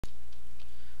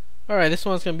Alright, this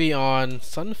one's going to be on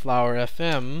Sunflower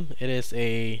FM. It is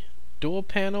a dual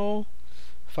panel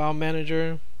file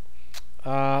manager.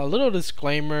 A little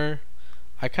disclaimer,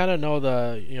 I kind of know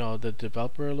the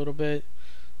developer a little bit,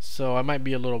 so I might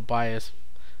be a little biased.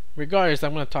 Regardless,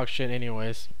 I'm going to talk shit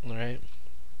anyways, alright?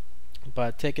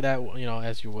 But take it out,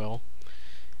 as you will.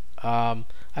 I've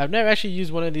never actually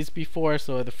used one of these before,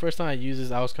 so the first time I used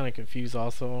this, I was kind of confused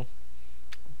also.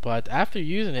 But after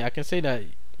using it, I can say that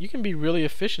you can be really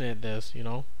efficient at this.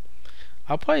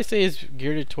 I'll probably say it's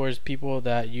geared towards people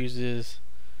that uses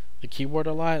the keyboard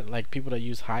a lot, like people that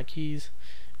use hotkeys.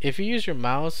 If you use your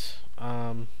mouse,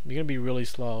 you're gonna be really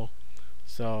slow.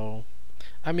 So,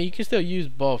 I mean, you can still use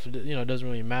both. It doesn't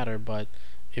really matter. But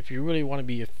if you really want to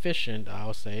be efficient,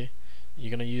 I'll say you're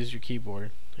gonna use your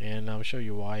keyboard, and I'll show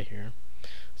you why here.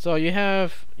 So you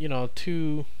have,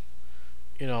 two,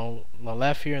 the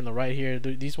left here and the right here.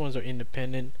 These ones are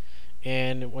independent.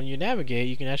 And when you navigate,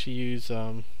 you can actually use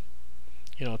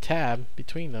tab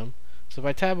between them. So if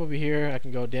I tab over here, I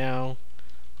can go down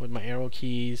with my arrow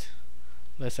keys.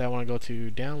 Let's say I want to go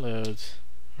to downloads.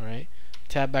 Alright,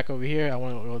 tab back over here. I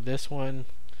want to go this one.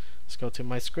 Let's go to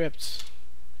my scripts.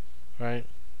 Right.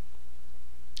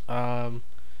 If I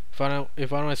want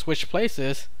to switch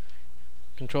places,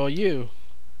 Control U.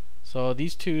 So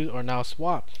these two are now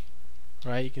swapped.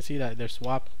 Right, you can see that they're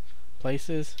swapped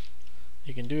places.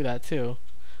 You can do that too.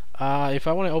 If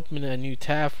I want to open a new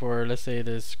tab for, let's say,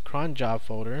 this cron job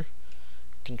folder,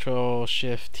 Control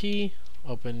Shift T,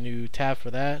 open new tab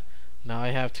for that. Now I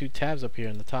have two tabs up here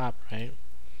in the top, right?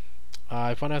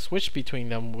 If I want to switch between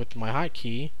them with my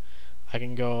hotkey, I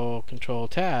can go Control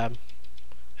Tab,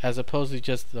 as opposed to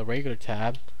just the regular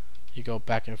tab. You go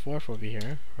back and forth over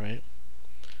here, right?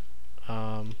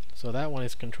 So that one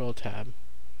is Control Tab.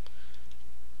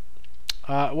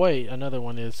 Wait, another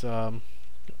one is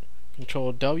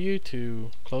Control W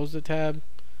to close the tab.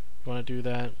 You want to do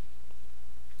that.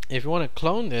 If you want to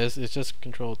clone this, it's just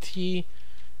Control T,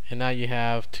 and now you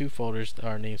have two folders that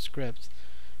are named scripts,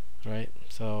 right?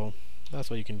 So that's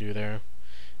what you can do there.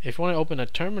 If you want to open a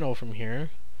terminal from here,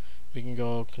 we can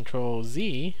go Control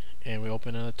Z, and we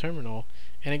open a terminal,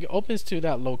 and it opens to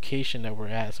that location that we're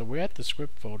at. So we're at the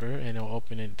script folder, and it'll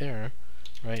open it there,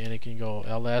 right? And it can go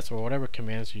ls or whatever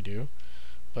commands you do.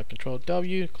 But Control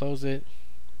W, close it,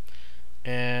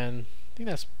 and I think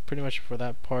that's pretty much for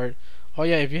that part. Oh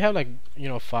yeah, if you have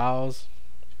files,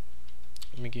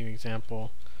 let me give you an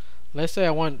example. Let's say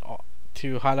I want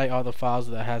to highlight all the files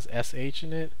that has sh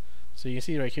in it. So you can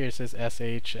see right here it says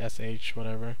sh,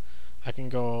 whatever. I can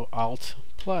go Alt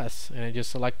plus, and I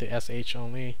just select the sh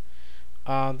only.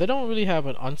 They don't really have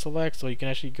an unselect, so you can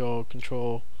actually go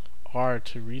Control R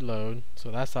to reload.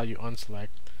 So that's how you unselect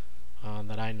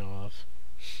that I know of.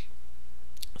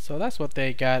 So that's what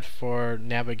they got for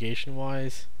navigation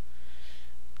wise.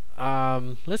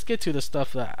 Let's get to the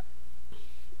stuff that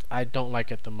I don't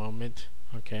like at the moment.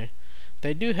 Okay,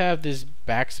 they do have this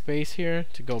backspace here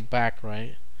to go back,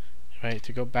 right,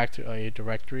 to go back to a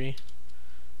directory.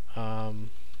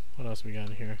 What else we got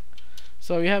in here?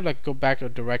 So you have go back to a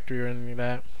directory or anything like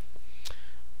that.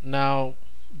 Now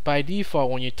by default,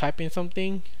 when you're typing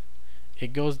something,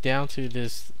 it goes down to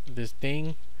this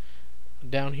thing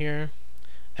down here.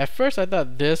 At first I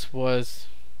thought this was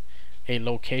a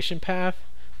location path,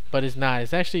 but it's not.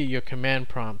 It's actually your command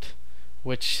prompt,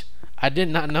 which I did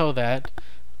not know that.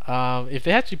 If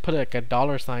they actually put a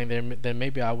dollar sign there, then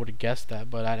maybe I would have guessed that,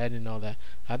 but I didn't know that.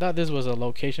 I thought this was a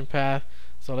location path.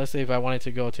 So let's say if I wanted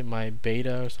to go to my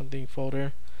beta or something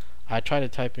folder, I try to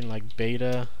type in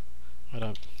beta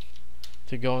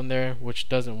to go in there, which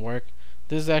doesn't work.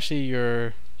 This is actually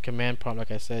your command prompt,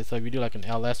 like I said. So if you do an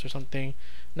ls or something,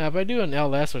 now if I do an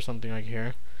ls or something right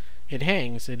here, it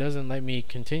hangs. It doesn't let me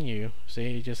continue.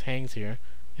 See, it just hangs here.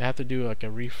 I have to do a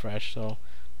refresh, so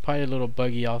probably a little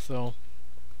buggy also.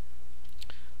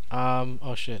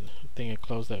 Oh shit, I think I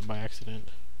closed that by accident.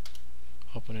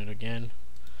 Open it again.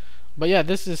 But yeah,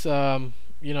 this is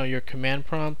your command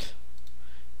prompt,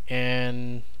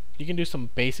 and you can do some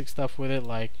basic stuff with it,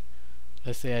 like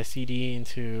let's say I cd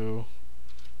into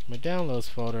my downloads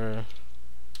folder,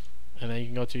 and then you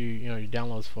can go to your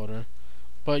downloads folder.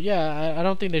 But yeah, I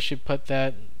don't think they should put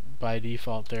that by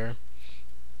default there,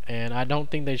 and I don't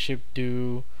think they should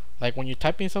do when you're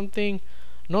typing something.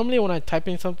 Normally when I'm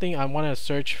typing something, I want to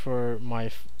search for my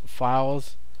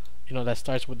files that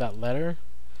starts with that letter.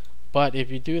 But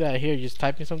if you do that here, just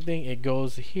typing something, it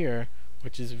goes here,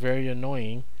 which is very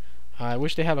annoying. I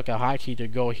wish they have a hotkey to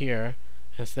go here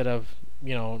instead of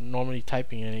normally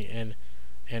typing it,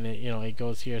 and it it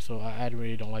goes here. So I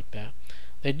really don't like that.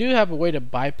 They do have a way to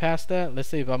bypass that. Let's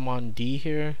say if I'm on D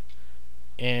here,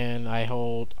 and I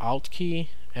hold Alt key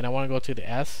and I want to go to the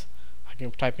S, I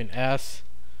can type in S,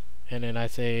 and then I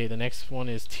say the next one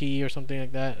is T or something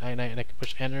like that, and I can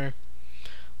push enter.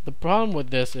 The problem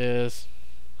with this is,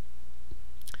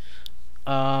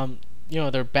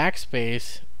 their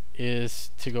backspace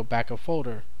is to go back a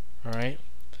folder, alright?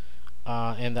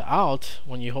 And the Alt,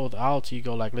 when you hold Alt, you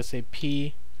go like, let's say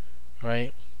P,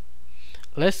 right?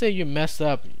 Let's say you mess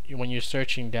up when you're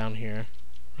searching down here,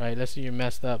 right? Let's say you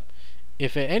messed up.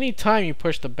 If at any time you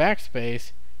push the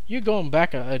backspace, you're going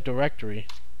back a directory.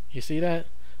 You see that?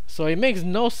 So it makes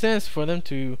no sense for them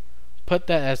to put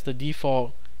that as the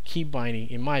default key binding,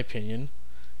 in my opinion,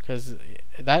 because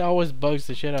that always bugs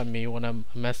the shit out of me when I'm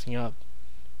messing up.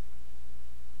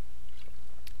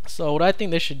 So what I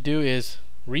think they should do is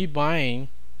rebind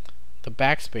the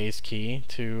backspace key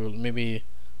to maybe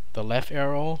the left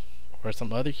arrow or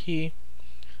some other key.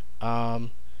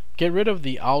 Get rid of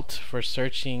the Alt for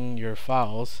searching your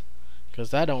files,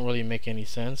 because that don't really make any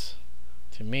sense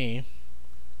to me.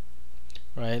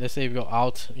 Right? Let's say you go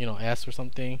Alt, S or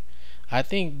something. I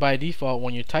think by default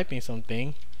when you're typing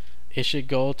something, it should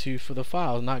go to for the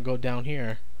file, not go down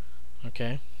here.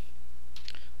 Okay?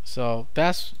 So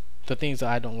that's the things that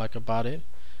I don't like about it.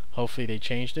 Hopefully they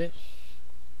changed it.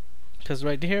 Because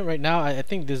right now, I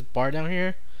think this bar down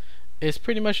here is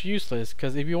pretty much useless.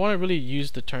 Because if you want to really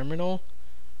use the terminal,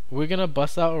 we're gonna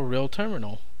bust out a real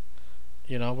terminal.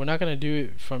 We're not gonna do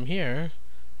it from here,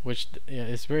 which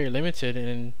is very limited,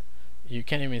 and you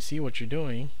can't even see what you're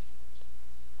doing.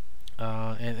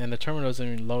 And the terminal doesn't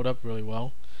even load up really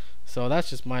well. So that's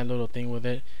just my little thing with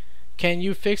it. Can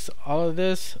you fix all of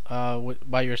this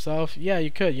by yourself? Yeah,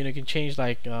 you could. You can change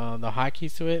like the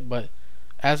hotkeys to it, but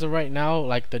as of right now,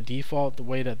 like the default, the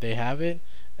way that they have it,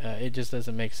 it just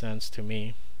doesn't make sense to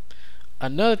me.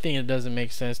 Another thing that doesn't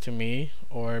make sense to me,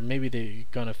 or maybe they're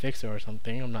gonna fix it or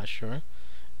something, I'm not sure,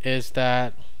 is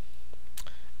that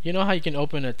you know how you can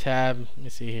open a tab. Let me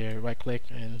see here, right click,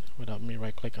 and without me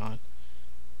right click on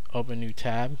open new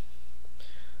tab.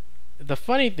 The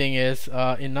funny thing is,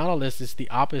 in Nautilus it's the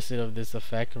opposite of this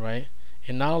effect, right?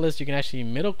 In Nautilus you can actually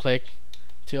middle click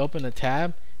to open a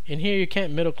tab. In here you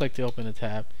can't middle click to open a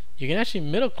tab. You can actually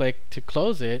middle click to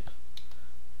close it,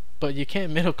 but you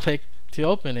can't middle click to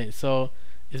open it. So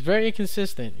it's very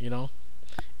inconsistent,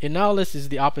 In Nautilus is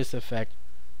the opposite effect.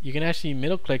 You can actually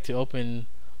middle click to open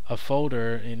a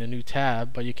folder in a new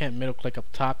tab, but you can't middle click up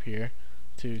top here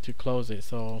to close it.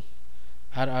 So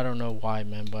I don't know why,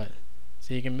 man, but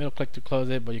so you can middle click to close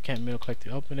it, but you can't middle click to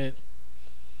open it.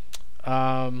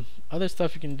 Other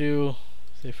stuff you can do,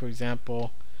 say for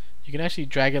example, you can actually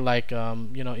drag it like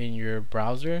in your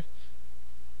browser.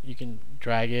 You can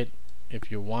drag it if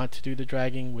you want to do the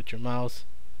dragging with your mouse,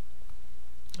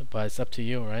 but it's up to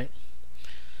you, right?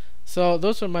 So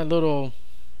those are my little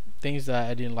things that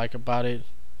I didn't like about it.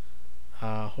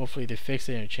 Hopefully they fix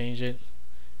it and change it.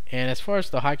 And as far as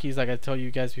the hotkeys, like I told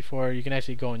you guys before, you can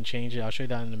actually go and change it. I'll show you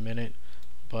that in a minute.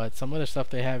 But some other stuff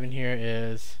they have in here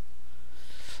is,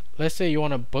 let's say you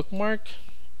want to bookmark.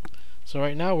 So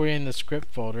right now we're in the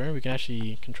script folder. We can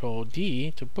actually control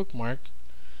D to bookmark,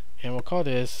 and we'll call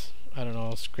this, I don't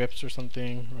know, scripts or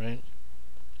something, right?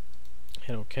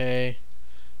 Hit OK.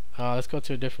 Let's go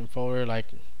to a different folder like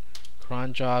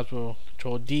cron jobs. We'll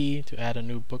control D to add a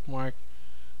new bookmark.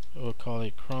 We'll call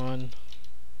it cron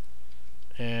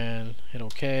and hit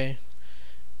OK.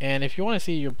 And if you want to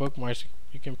see your bookmarks,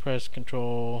 you can press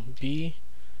control B,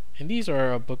 and these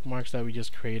are bookmarks that we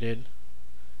just created.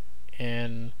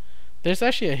 And there's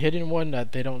actually a hidden one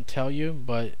that they don't tell you,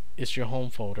 but it's your home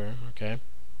folder. Okay,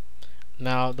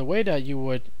 now the way that you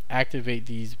would activate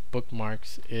these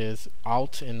bookmarks is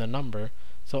Alt and the number.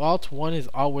 So Alt 1 is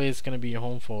always going to be your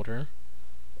home folder.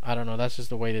 I don't know, that's just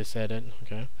the way they said it.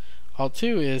 Okay, Alt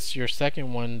 2 is your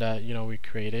second one that we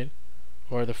created,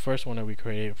 or the first one that we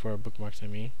created for our bookmarks, I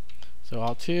mean. So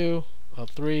Alt 2, Alt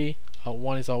 3, Alt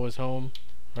 1 is always home,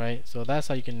 right? So that's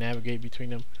how you can navigate between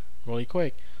them really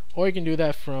quick. Or you can do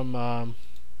that from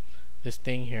this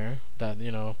thing here that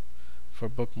for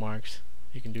bookmarks.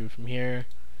 You can do it from here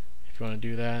if you want to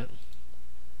do that.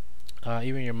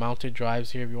 Even your mounted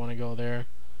drives here if you want to go there,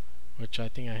 which I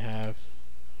think I have.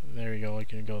 There you go, you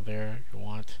can go there if you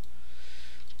want.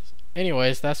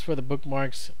 Anyways, that's for the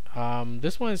bookmarks.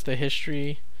 This one is the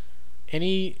history.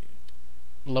 Any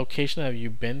location that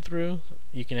you've been through,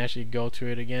 you can actually go to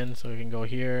it again. So you can go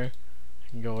here, you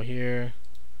can go here,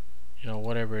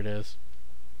 whatever it is.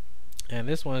 And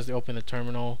this one is to open the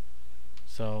terminal.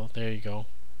 So there you go.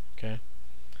 Okay,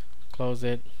 close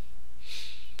it.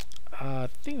 I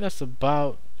think that's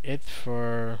about it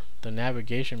for the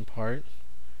navigation part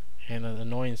and the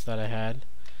annoyance that I had.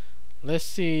 let's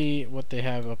see what they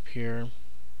have up here.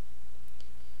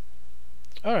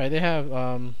 Alright, they have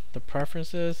the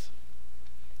preferences.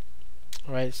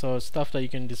 Alright, so stuff that you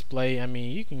can display. I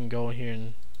mean, you can go here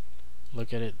and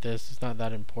look at it. This is not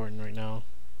that important right now.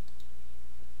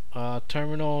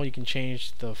 Terminal, you can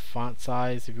change the font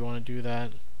size if you want to do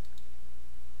that.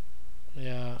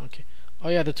 Yeah, okay. Oh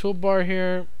yeah, the toolbar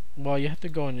here, well, you have to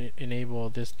go and enable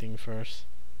this thing first.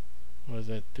 What is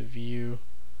it? The view,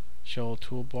 show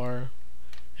toolbar.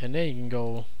 And then you can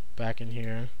go back in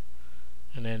here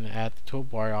and then add the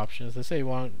toolbar options. Let's say you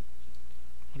want,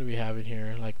 what do we have in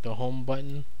here? Like the home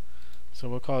button. So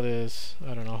we'll call this,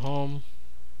 I don't know, home.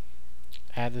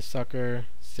 Add the sucker,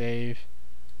 save.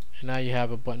 And now you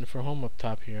have a button for home up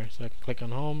top here. So I can click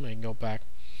on home and go back.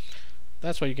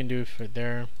 That's what you can do for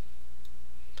there.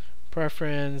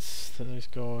 Preference, so let's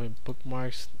go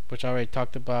bookmarks, which I already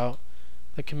talked about.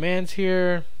 The commands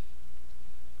here,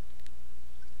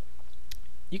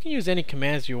 you can use any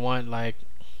commands you want, like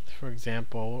for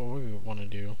example, what do we want to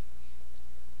do?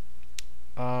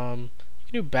 You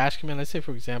can do bash command. Let's say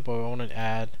for example I want to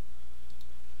add,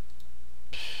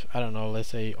 I don't know, let's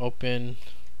say open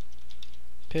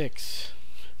pics.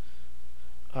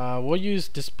 We'll use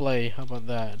display. How about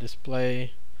that?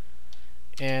 Display.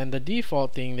 And the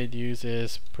default thing they'd use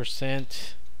is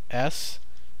 %s.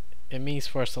 It means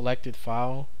for a selected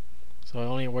file, so it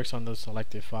only works on the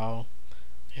selected file.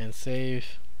 And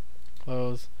save,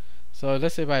 close. So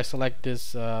let's say if I select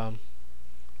this,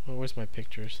 where's my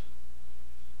pictures?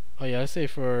 Oh yeah, let's say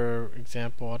for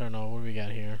example, I don't know, what do we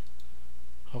got here?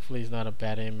 Hopefully it's not a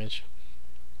bad image.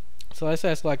 So let's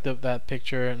say I select that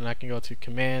picture, and I can go to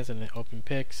commands and then open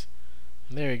pics.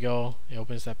 And there you go, it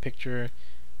opens that picture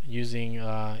using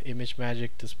image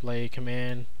magic display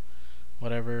command,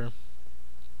 whatever.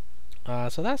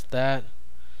 So that's that.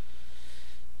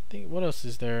 I think, what else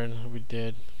is there we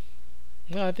did?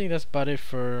 No, I think that's about it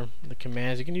for the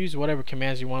commands. You can use whatever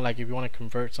commands you want, like if you want to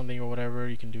convert something or whatever,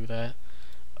 you can do that.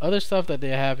 Other stuff that they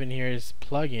have in here is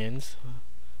plugins.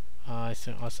 I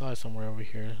saw it somewhere over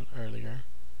here earlier.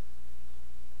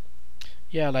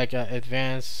 Yeah, like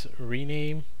advanced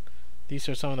rename. These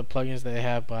are some of the plugins that they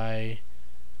have by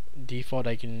default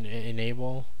I can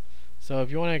enable. So if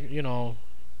you want to, you know,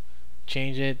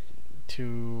 change it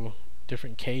to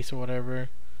different case or whatever,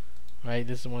 right?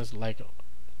 This one's like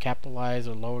capitalized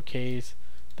or lowercase.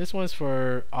 This one's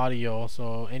for audio,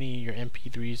 so any your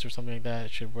MP3s or something like that,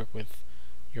 it should work with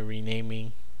your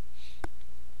renaming.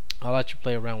 I'll let you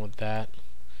play around with that.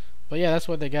 But yeah, that's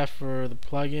what they got for the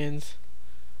plugins.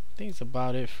 I think it's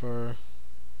about it for.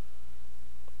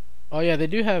 Oh yeah, they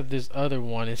do have this other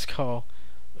one. It's called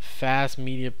Fast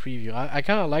Media Preview. I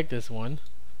kind of like this one.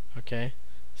 Okay,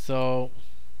 so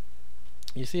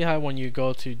you see how when you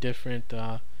go to different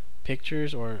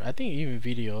pictures, or I think even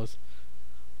videos,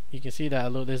 you can see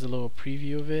that there's a little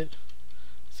preview of it.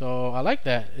 So I like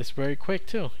that. It's very quick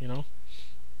too, you know.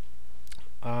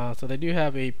 So they do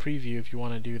have a preview if you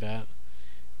want to do that.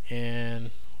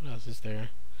 And what else is there?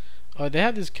 Oh, they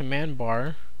have this command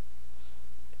bar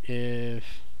if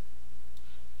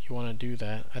you want to do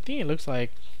that. I think it looks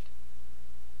like,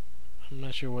 I'm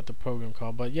not sure what the program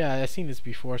called, but yeah, I've seen this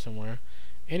before somewhere.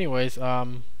 Anyways,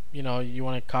 you know, you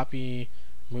want to copy,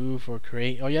 move, or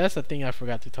create. Oh yeah, that's the thing I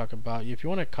forgot to talk about. If you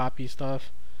want to copy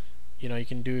stuff, you know, you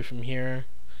can do it from here,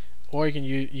 or you can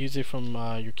use it from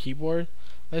your keyboard.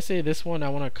 Let's say this one I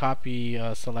want to copy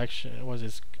selection. What is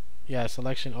this? Yeah,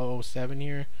 selection 007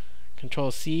 here.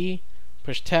 Control C,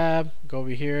 push tab, go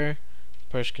over here,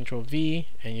 push Control V,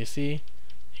 and you see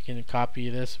you can copy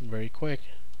this very quick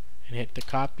and hit the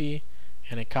copy,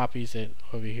 and it copies it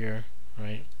over here,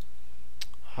 right?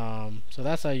 So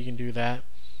that's how you can do that.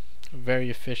 Very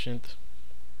efficient.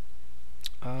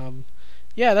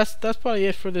 Yeah, that's probably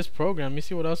it for this program. Let me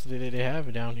see what else they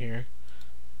have down here.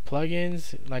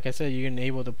 Plugins, like I said, you can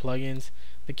enable the plugins.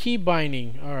 The key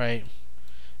binding, alright.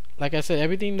 Like I said,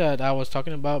 everything that I was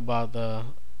talking about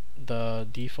the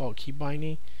default key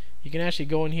binding, you can actually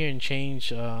go in here and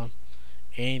change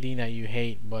anything that you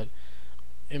hate. But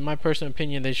in my personal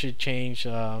opinion, they should change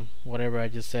whatever I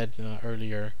just said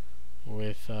earlier,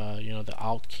 with you know, the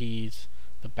alt keys,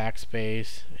 the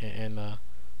backspace, and the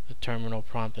terminal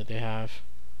prompt that they have.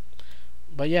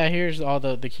 But yeah, here's all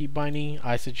the key binding.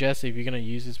 I suggest if you're gonna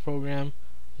use this program,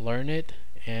 learn it,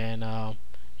 and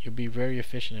you'll be very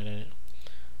efficient at it.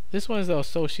 This one's the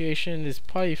association. Is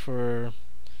probably for,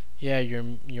 yeah, your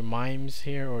mimes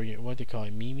here, or your, what do you call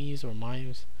it, memes or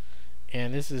mimes.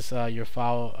 And this is your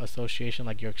file association,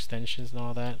 like your extensions and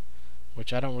all that,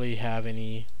 which I don't really have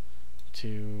any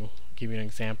to give you an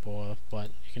example of, but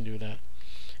you can do that.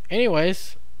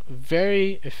 Anyways,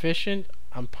 very efficient.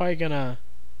 I'm probably gonna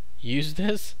use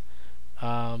this.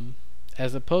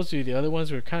 As opposed to the other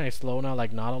ones were kind of slow now,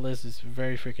 like Nautilus is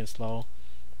very freaking slow.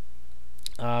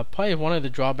 Probably one of the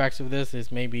drawbacks of this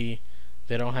is maybe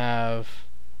they don't have,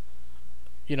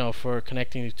 for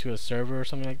connecting to a server or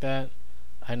something like that.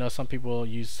 I know some people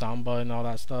use Samba and all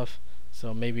that stuff,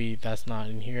 so maybe that's not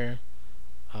in here.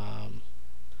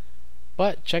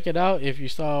 But check it out if you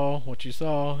saw what you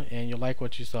saw and you like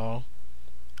what you saw.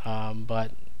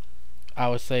 But I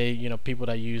would say, people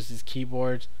that use these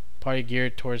keyboards probably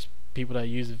geared towards people that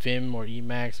use Vim or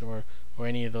Emacs or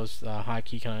any of those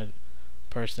hotkey kind of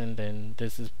person. Then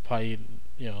this is probably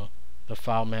the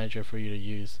file manager for you to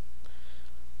use.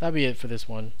 That'll be it for this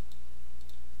one.